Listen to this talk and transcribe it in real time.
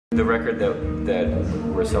The record that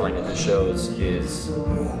we're selling at the shows is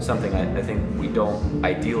something I think we don't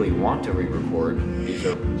ideally want to re-record. These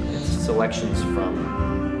are selections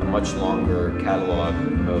from a much longer catalog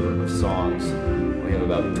of songs. We have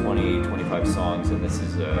about 20, 25 songs, and this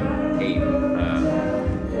is 8.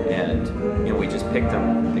 And we just picked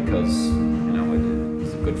them because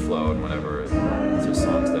it's a good flow and whatever. These are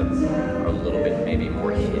songs that are a little bit maybe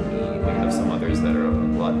more hit-y. We have some others that are a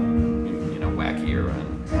lot wackier.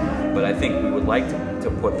 But I think we would like to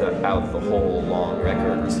put out the whole long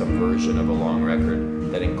record, or some version of a long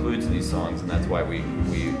record that includes these songs, and that's why we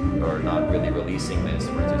are not really releasing this.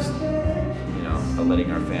 We're just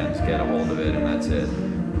letting our fans get a hold of it, and that's it.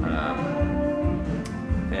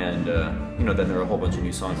 Then there are a whole bunch of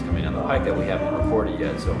new songs coming down the pike that we haven't recorded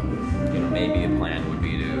yet. So maybe the plan would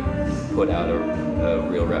be to put out a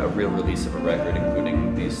real release of a record,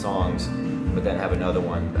 including these songs, but then have another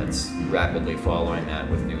one that's rapidly following that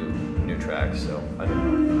with new tracks. So I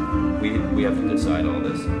don't know. We have to decide all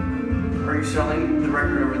this. Are you selling the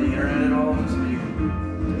record over the internet at all?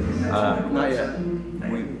 Not yet.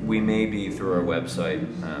 We may be through our website,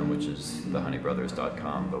 which is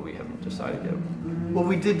thehoneybrothers.com, but we haven't decided yet. Well,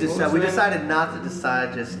 we did decide. We decided not to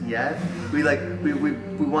decide just yet. We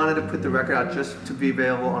wanted to put the record out just to be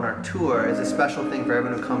available on our tour as a special thing for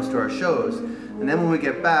everyone who comes to our shows. And then when we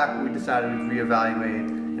get back, we decided we'd reevaluate,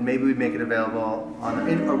 and maybe we'd make it available on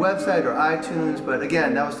our website or iTunes. But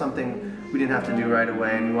again, that was something we didn't have to do right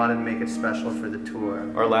away, and we wanted to make it special for the tour.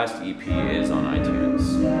 Our last EP is on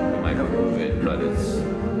iTunes. We might remove it, but it is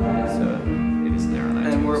there on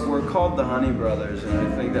iTunes. And we're called the Honey Brothers, and I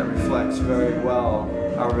think that reflects very well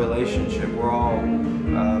our relationship. We're all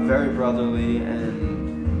very brotherly,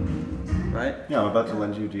 and right? Yeah, I'm about to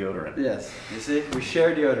lend you deodorant. Yes, you see, we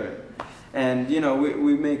share deodorant, and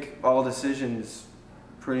we make all decisions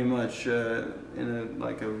pretty much in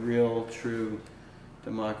a real, true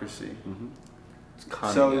democracy. Mm-hmm.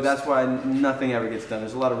 So that's why nothing ever gets done.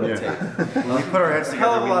 There's a lot of red tape. We put our heads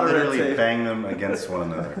together, we lot of red literally tape. bang them against one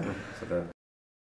another. So that